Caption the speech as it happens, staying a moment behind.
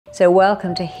So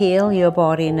welcome to Heal Your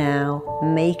Body Now,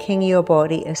 making your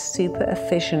body a super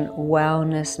efficient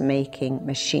wellness making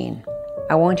machine.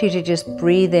 I want you to just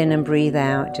breathe in and breathe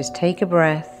out. Just take a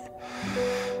breath.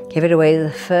 Give it away.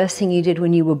 The first thing you did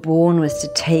when you were born was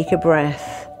to take a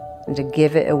breath and to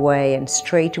give it away. And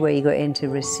straight away you got into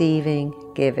receiving,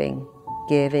 giving,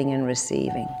 giving and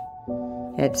receiving.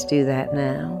 Let's do that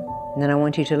now. And then I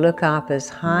want you to look up as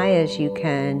high as you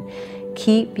can.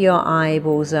 Keep your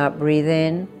eyeballs up. Breathe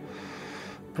in.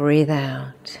 Breathe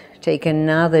out. Take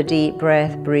another deep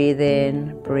breath. Breathe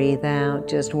in, breathe out.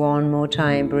 Just one more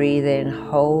time. Breathe in,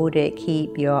 hold it.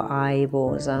 Keep your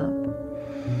eyeballs up.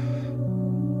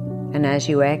 And as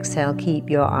you exhale, keep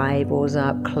your eyeballs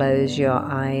up. Close your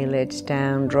eyelids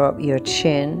down. Drop your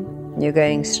chin. You're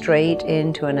going straight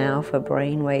into an alpha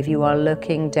brainwave. You are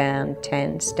looking down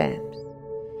 10 steps.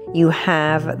 You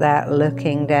have that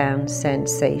looking down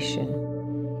sensation.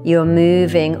 You're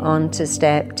moving on to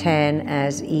step 10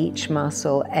 as each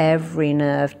muscle, every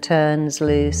nerve turns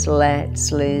loose,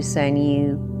 lets loose, and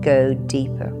you go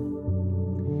deeper.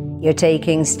 You're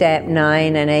taking step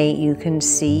 9 and 8. You can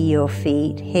see your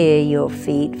feet, hear your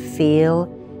feet,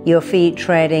 feel your feet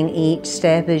treading each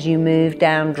step as you move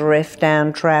down, drift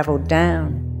down, travel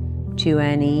down to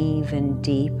an even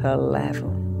deeper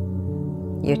level.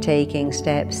 You're taking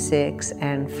steps 6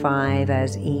 and 5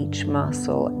 as each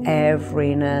muscle,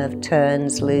 every nerve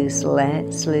turns loose,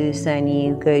 lets loose, and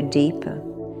you go deeper.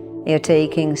 You're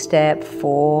taking step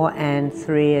 4 and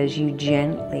 3 as you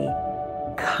gently,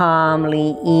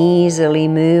 calmly, easily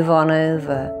move on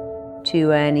over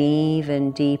to an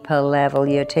even deeper level.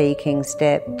 You're taking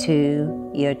step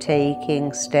 2, you're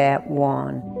taking step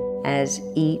 1 as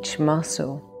each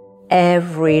muscle,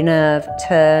 every nerve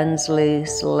turns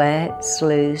loose, lets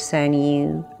loose, and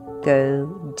you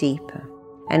go deeper.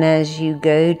 And as you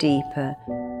go deeper,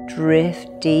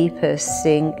 drift deeper,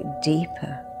 sink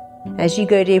deeper. As you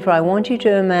go deeper, I want you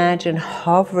to imagine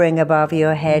hovering above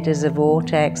your head as a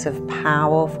vortex of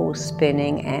powerful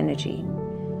spinning energy.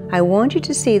 I want you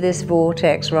to see this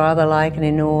vortex rather like an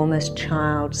enormous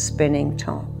child spinning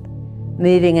top,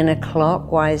 moving in a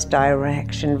clockwise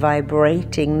direction,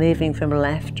 vibrating, moving from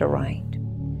left to right.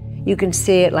 You can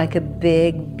see it like a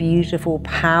big, beautiful,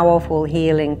 powerful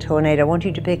healing tornado. I want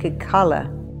you to pick a color,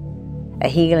 a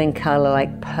healing color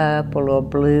like purple or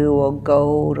blue or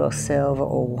gold or silver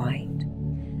or white.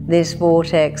 This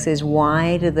vortex is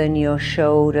wider than your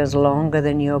shoulders, longer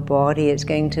than your body. It's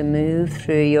going to move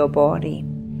through your body,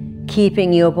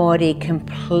 keeping your body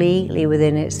completely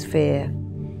within its sphere.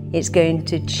 It's going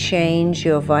to change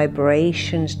your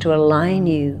vibrations to align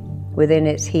you within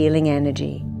its healing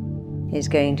energy. It's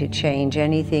going to change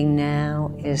anything.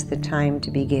 Now is the time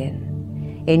to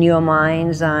begin. In your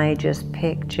mind's eye, just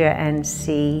picture and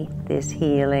see this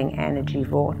healing energy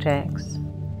vortex.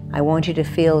 I want you to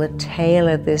feel the tail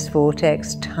of this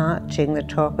vortex touching the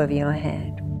top of your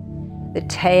head. The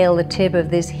tail, the tip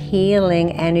of this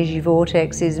healing energy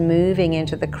vortex is moving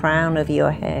into the crown of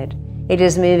your head. It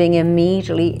is moving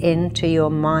immediately into your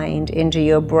mind, into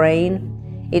your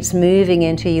brain. It's moving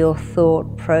into your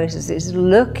thought process. It's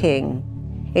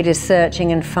looking. It is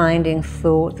searching and finding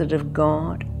thoughts that have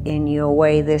got in your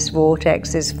way. This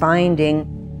vortex is finding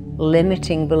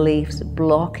limiting beliefs,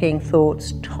 blocking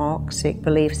thoughts, toxic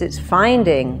beliefs. It's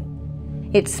finding.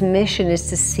 Its mission is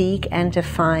to seek and to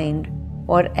find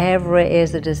whatever it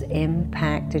is that has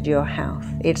impacted your health.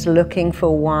 It's looking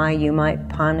for why you might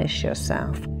punish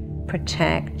yourself,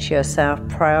 protect yourself,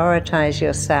 prioritize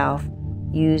yourself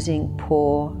using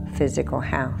poor physical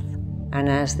health. And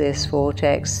as this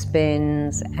vortex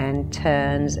spins and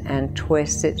turns and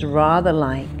twists, it's rather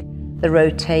like the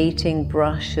rotating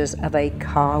brushes of a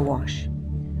car wash.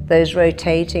 Those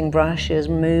rotating brushes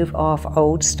move off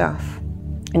old stuff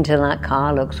until that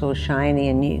car looks all shiny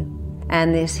and new.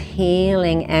 And this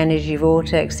healing energy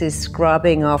vortex is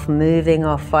scrubbing off, moving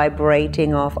off,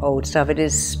 vibrating off old stuff. It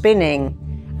is spinning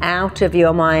out of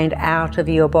your mind, out of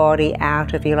your body,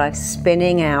 out of your life,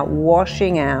 spinning out,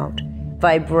 washing out,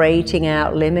 vibrating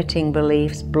out limiting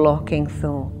beliefs, blocking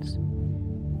thoughts.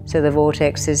 So the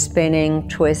vortex is spinning,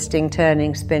 twisting,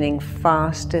 turning, spinning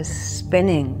faster,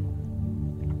 spinning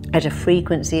at a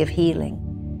frequency of healing.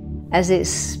 As it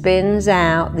spins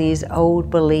out these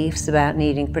old beliefs about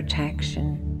needing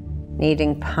protection,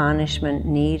 needing punishment,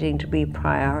 needing to be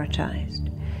prioritized.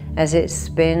 As it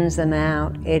spins them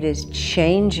out, it is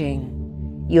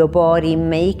changing your body,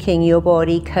 making your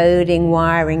body, coding,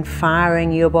 wiring,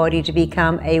 firing your body to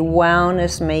become a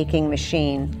wellness-making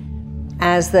machine.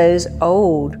 As those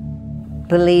old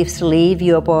beliefs leave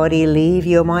your body, leave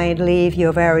your mind, leave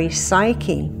your very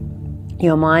psyche,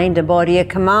 your mind and body are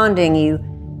commanding you,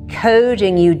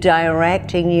 coding you,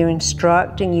 directing you,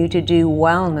 instructing you to do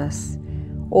wellness.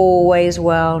 Always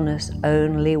wellness,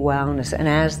 only wellness. And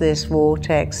as this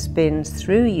vortex spins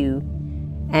through you,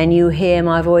 and you hear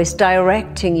my voice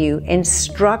directing you,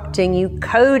 instructing you,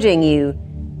 coding you,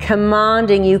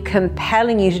 commanding you,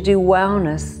 compelling you to do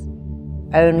wellness,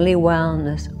 only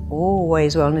wellness,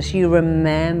 always wellness. You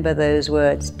remember those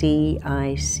words,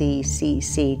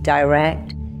 D-I-C-C-C,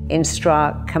 direct,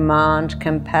 instruct, command,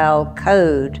 compel,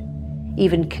 code,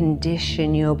 even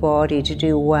condition your body to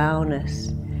do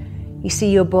wellness. You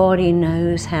see, your body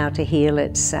knows how to heal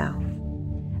itself.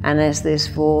 And as this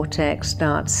vortex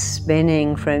starts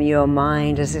spinning from your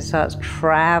mind, as it starts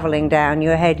traveling down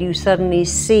your head, you suddenly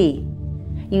see.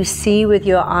 You see with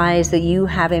your eyes that you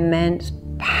have immense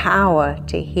power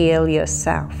to heal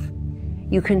yourself.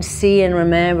 You can see and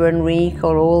remember and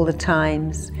recall all the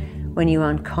times when you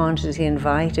unconsciously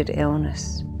invited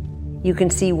illness. You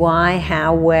can see why,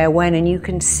 how, where, when, and you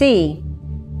can see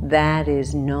that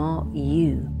is not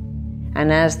you. And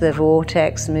as the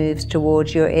vortex moves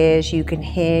towards your ears, you can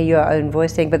hear your own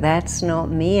voice saying, but that's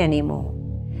not me anymore.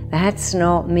 That's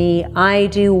not me. I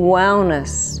do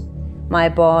wellness. My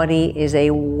body is a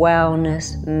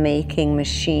wellness-making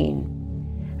machine.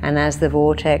 And as the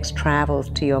vortex travels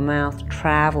to your mouth,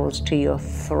 travels to your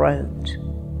throat,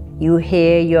 you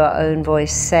hear your own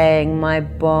voice saying, my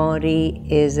body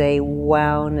is a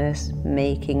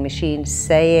wellness-making machine.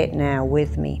 Say it now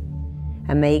with me.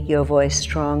 And make your voice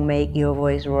strong, make your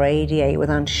voice radiate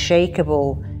with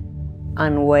unshakable,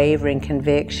 unwavering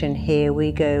conviction. Here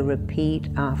we go, repeat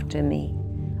after me.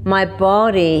 My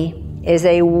body is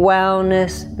a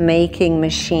wellness-making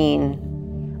machine.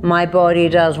 My body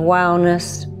does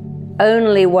wellness,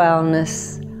 only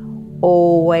wellness,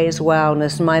 always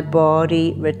wellness. My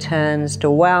body returns to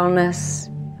wellness.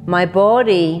 My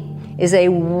body is a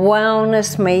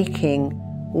wellness-making,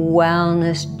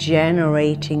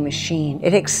 wellness-generating machine.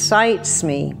 It excites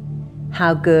me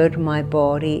how good my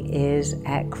body is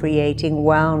at creating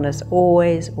wellness,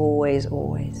 always, always,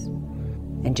 always.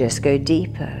 And just go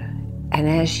deeper. And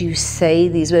as you say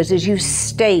these words, as you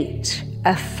state,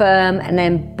 affirm, and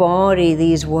embody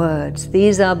these words,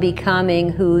 these are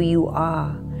becoming who you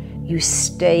are. You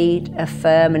state,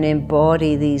 affirm, and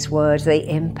embody these words. They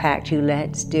impact you.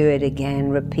 Let's do it again.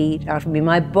 Repeat after me.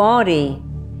 My body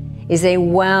is a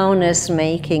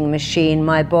wellness-making machine.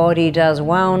 My body does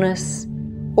wellness,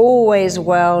 always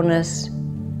wellness,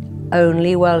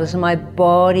 only wellness. My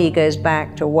body goes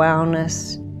back to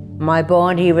wellness. My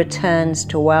body returns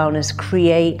to wellness,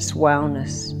 creates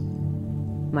wellness.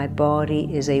 My body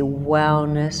is a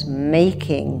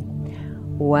wellness-making,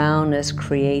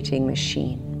 wellness-creating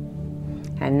machine.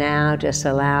 And now just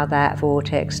allow that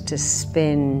vortex to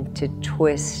spin, to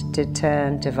twist, to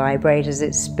turn, to vibrate as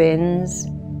it spins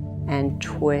and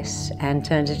twists and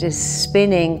turns. It is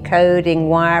spinning, coding,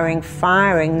 wiring,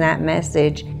 firing that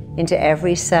message into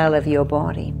every cell of your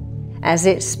body. As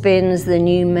it spins the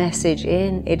new message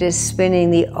in, it is spinning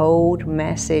the old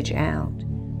message out.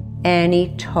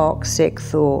 Any toxic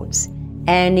thoughts,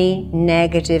 any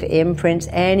negative imprints,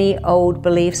 any old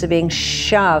beliefs are being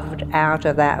shoved out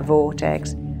of that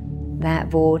vortex. That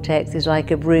vortex is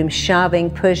like a broom, shoving,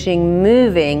 pushing,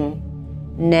 moving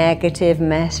negative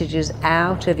messages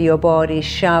out of your body,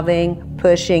 shoving,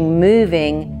 pushing,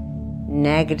 moving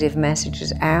negative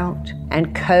messages out,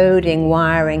 and coding,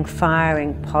 wiring,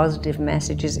 firing positive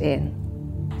messages in.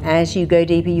 As you go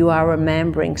deeper, you are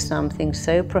remembering something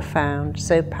so profound,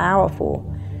 so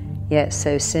powerful, yet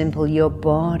so simple. Your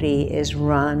body is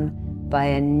run by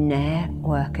a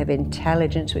network of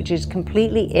intelligence which is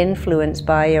completely influenced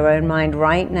by your own mind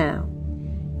right now.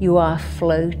 You are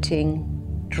floating,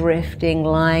 drifting,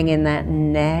 lying in that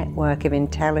network of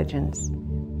intelligence.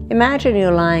 Imagine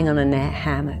you're lying on a net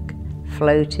hammock,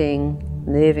 floating,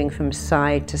 moving from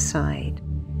side to side.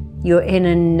 You're in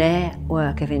a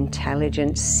network of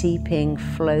intelligence, seeping,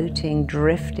 floating,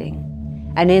 drifting.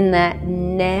 And in that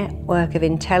network of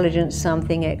intelligence,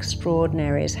 something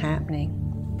extraordinary is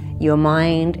happening. Your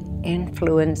mind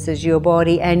influences your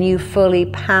body, and you fully,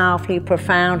 powerfully,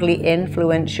 profoundly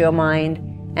influence your mind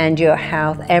and your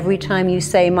health. Every time you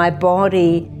say, my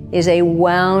body is a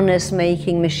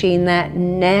wellness-making machine, that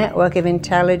network of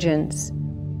intelligence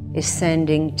is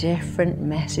sending different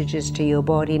messages to your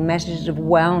body, messages of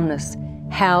wellness,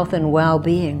 health, and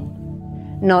well-being.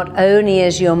 Not only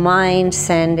is your mind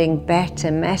sending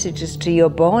better messages to your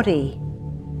body,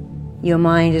 your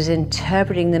mind is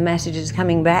interpreting the messages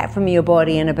coming back from your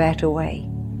body in a better way.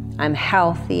 I'm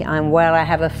healthy, I'm well, I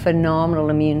have a phenomenal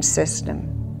immune system.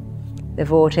 The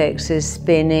vortex is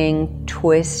spinning,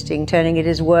 twisting, turning. It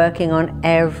is working on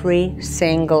every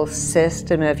single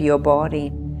system of your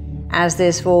body. As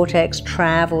this vortex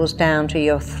travels down to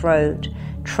your throat,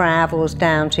 travels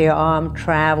down to your arm,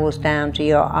 travels down to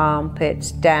your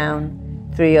armpits, down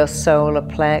through your solar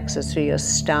plexus, through your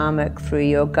stomach, through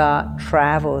your gut,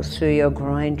 travels through your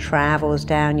groin, travels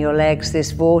down your legs.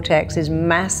 This vortex is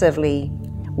massively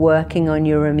working on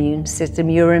your immune system.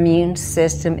 Your immune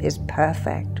system is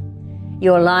perfect.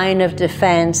 Your line of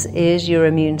defense is your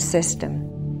immune system.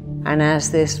 And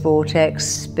as this vortex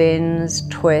spins,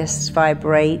 twists,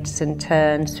 vibrates, and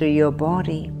turns through your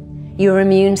body, your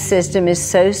immune system is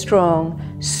so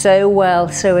strong, so well,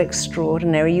 so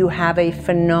extraordinary. You have a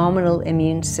phenomenal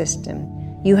immune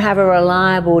system. You have a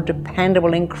reliable,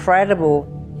 dependable,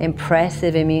 incredible,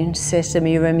 impressive immune system.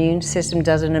 Your immune system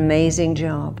does an amazing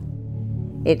job.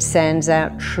 It sends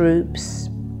out troops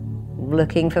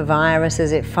looking for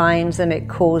viruses. It finds them, it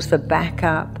calls for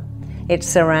backup. It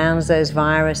surrounds those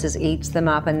viruses, eats them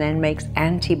up, and then makes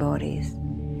antibodies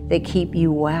that keep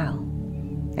you well.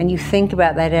 And you think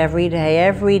about that every day.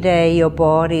 Every day your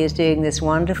body is doing this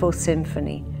wonderful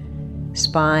symphony.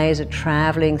 Spies are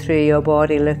traveling through your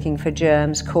body looking for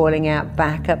germs, calling out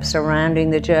backup, surrounding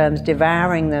the germs,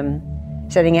 devouring them,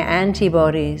 setting out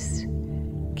antibodies,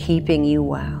 keeping you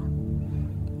well.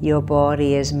 Your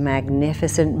body is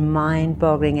magnificent,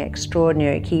 mind-boggling,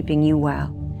 extraordinary at keeping you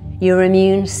well. Your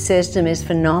immune system is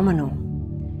phenomenal.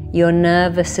 Your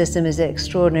nervous system is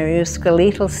extraordinary. Your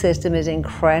skeletal system is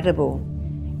incredible.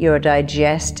 Your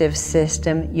digestive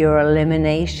system, your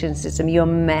elimination system, your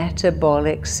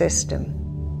metabolic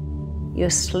system, your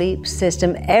sleep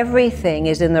system, everything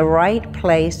is in the right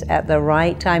place at the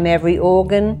right time. Every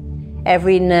organ,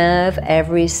 every nerve,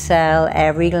 every cell,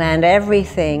 every gland,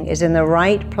 everything is in the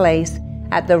right place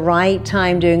at the right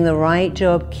time, doing the right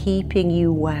job, keeping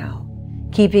you well,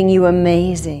 keeping you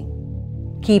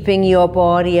amazing, keeping your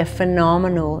body a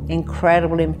phenomenal,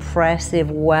 incredible, impressive,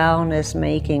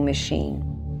 wellness-making machine.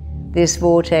 This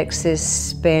vortex is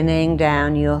spinning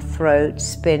down your throat,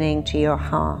 spinning to your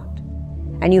heart.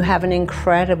 And you have an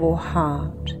incredible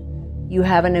heart. You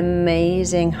have an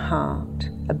amazing heart,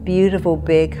 a beautiful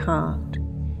big heart.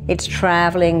 It's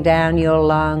traveling down your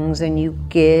lungs, and you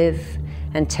give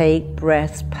and take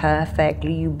breaths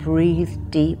perfectly. You breathe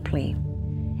deeply.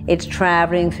 It's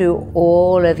traveling through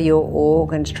all of your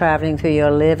organs, traveling through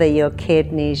your liver, your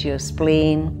kidneys, your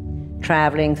spleen,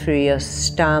 traveling through your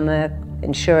stomach,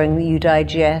 ensuring that you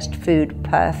digest food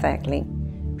perfectly,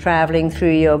 traveling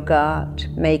through your gut,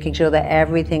 making sure that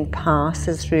everything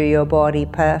passes through your body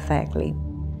perfectly,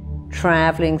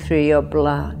 traveling through your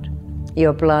blood.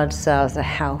 Your blood cells are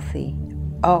healthy.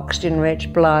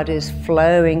 Oxygen-rich blood is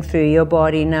flowing through your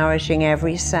body, nourishing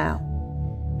every cell.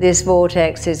 This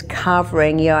vortex is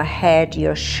covering your head,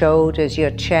 your shoulders,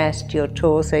 your chest, your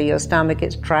torso, your stomach.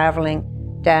 It's traveling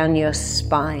down your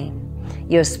spine.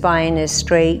 Your spine is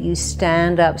straight, you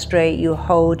stand up straight, you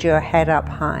hold your head up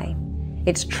high.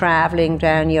 It's traveling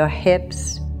down your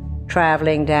hips,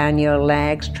 traveling down your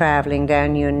legs, traveling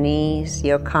down your knees,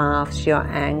 your calves, your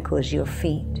ankles, your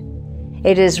feet.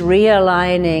 It is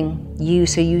realigning you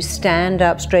so you stand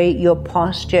up straight. Your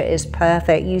posture is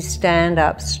perfect. You stand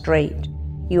up straight.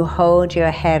 You hold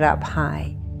your head up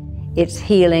high. It's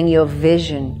healing your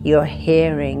vision, your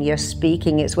hearing, your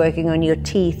speaking. It's working on your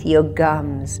teeth, your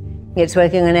gums. It's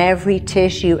working on every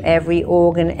tissue, every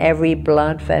organ, every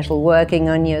blood vessel, working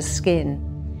on your skin,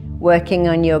 working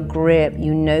on your grip.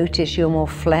 You notice you're more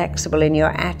flexible in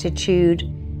your attitude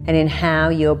and in how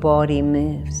your body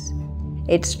moves.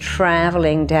 It's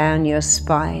traveling down your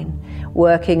spine,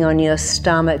 working on your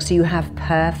stomach so you have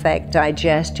perfect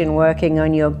digestion, working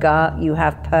on your gut, you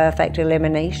have perfect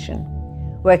elimination,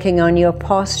 working on your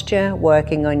posture,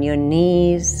 working on your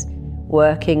knees,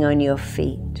 working on your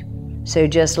feet. So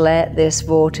just let this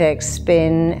vortex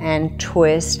spin and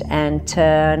twist and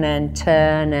turn and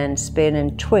turn and spin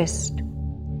and twist.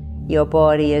 Your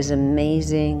body is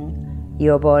amazing.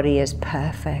 Your body is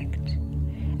perfect.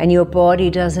 And your body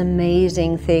does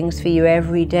amazing things for you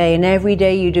every day. And every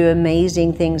day you do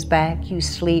amazing things back. You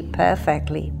sleep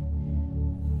perfectly.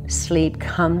 Sleep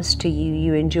comes to you.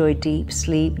 You enjoy deep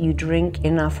sleep. You drink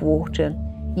enough water.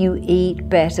 You eat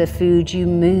better food. You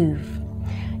move.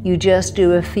 You just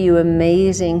do a few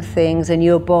amazing things and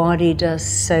your body does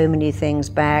so many things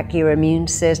back. Your immune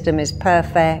system is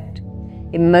perfect.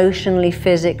 Emotionally,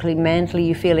 physically, mentally,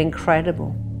 you feel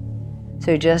incredible.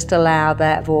 So just allow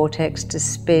that vortex to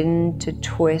spin, to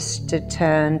twist, to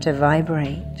turn, to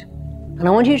vibrate. And I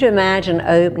want you to imagine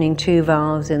opening 2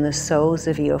 valves in the soles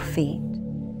of your feet.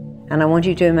 And I want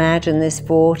you to imagine this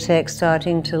vortex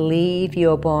starting to leave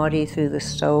your body through the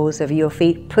soles of your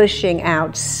feet, pushing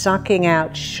out, sucking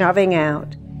out, shoving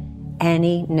out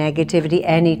any negativity,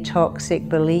 any toxic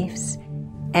beliefs,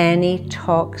 any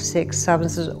toxic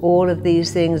substances. All of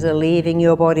these things are leaving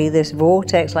your body. This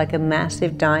vortex, like a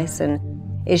massive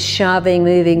Dyson, is shoving,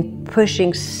 moving,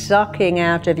 pushing, sucking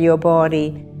out of your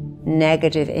body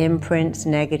negative imprints,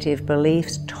 negative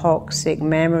beliefs, toxic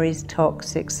memories,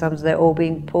 toxic substances. They're all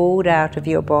being pulled out of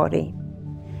your body.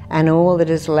 And all that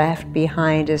is left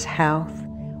behind is health,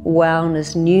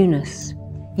 wellness, newness.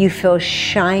 You feel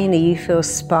shiny, you feel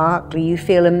sparkly, you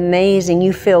feel amazing,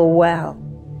 you feel well.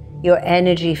 Your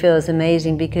energy feels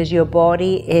amazing because your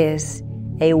body is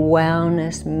a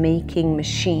wellness-making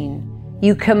machine.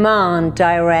 You command,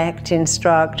 direct,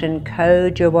 instruct, and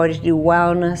code your body to do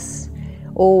wellness,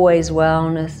 always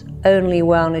wellness, only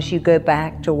wellness. You go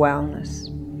back to wellness.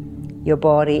 Your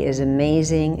body is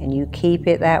amazing and you keep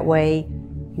it that way.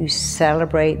 You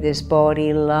celebrate this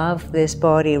body, love this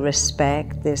body,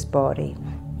 respect this body.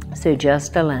 So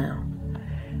just allow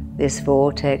this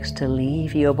vortex to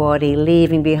leave your body,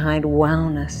 leaving behind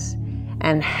wellness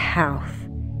and health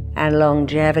and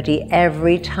longevity.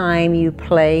 Every time you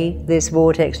play this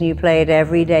vortex, and you play it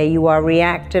every day, you are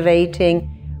reactivating,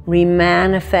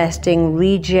 remanifesting,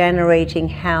 regenerating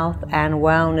health and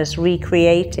wellness,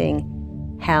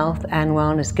 recreating health and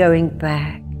wellness, going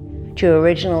back to your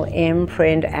original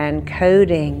imprint and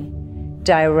coding,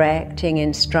 directing,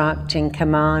 instructing,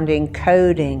 commanding,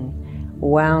 coding,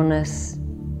 wellness,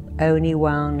 only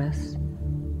wellness,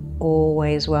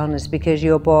 always wellness, because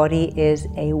your body is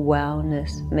a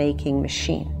wellness-making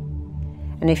machine.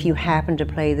 And if you happen to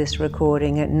play this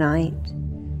recording at night,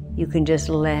 you can just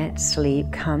let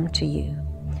sleep come to you.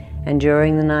 And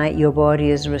during the night, your body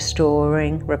is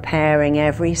restoring, repairing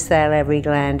every cell, every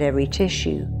gland, every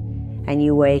tissue, and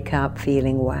you wake up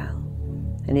feeling well.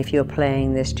 And if you're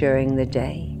playing this during the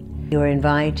day, you're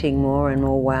inviting more and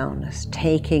more wellness,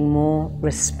 taking more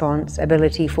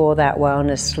responsibility for that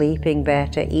wellness, sleeping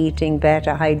better, eating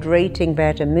better, hydrating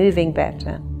better, moving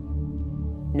better,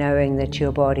 knowing that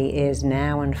your body is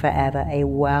now and forever a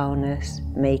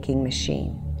wellness-making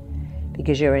machine,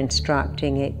 because you're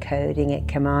instructing it, coding it,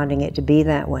 commanding it to be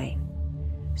that way.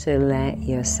 So let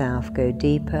yourself go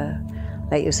deeper.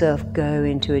 Let yourself go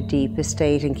into a deeper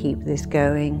state and keep this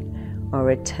going, or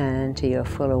return to your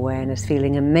full awareness,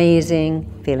 feeling amazing,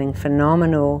 feeling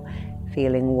phenomenal,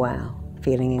 feeling well,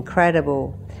 feeling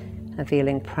incredible, and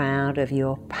feeling proud of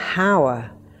your power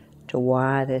to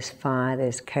wire this, fire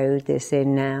this, code this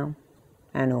in now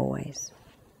and always.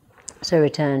 So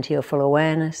return to your full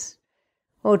awareness,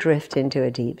 or drift into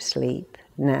a deep sleep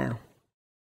now.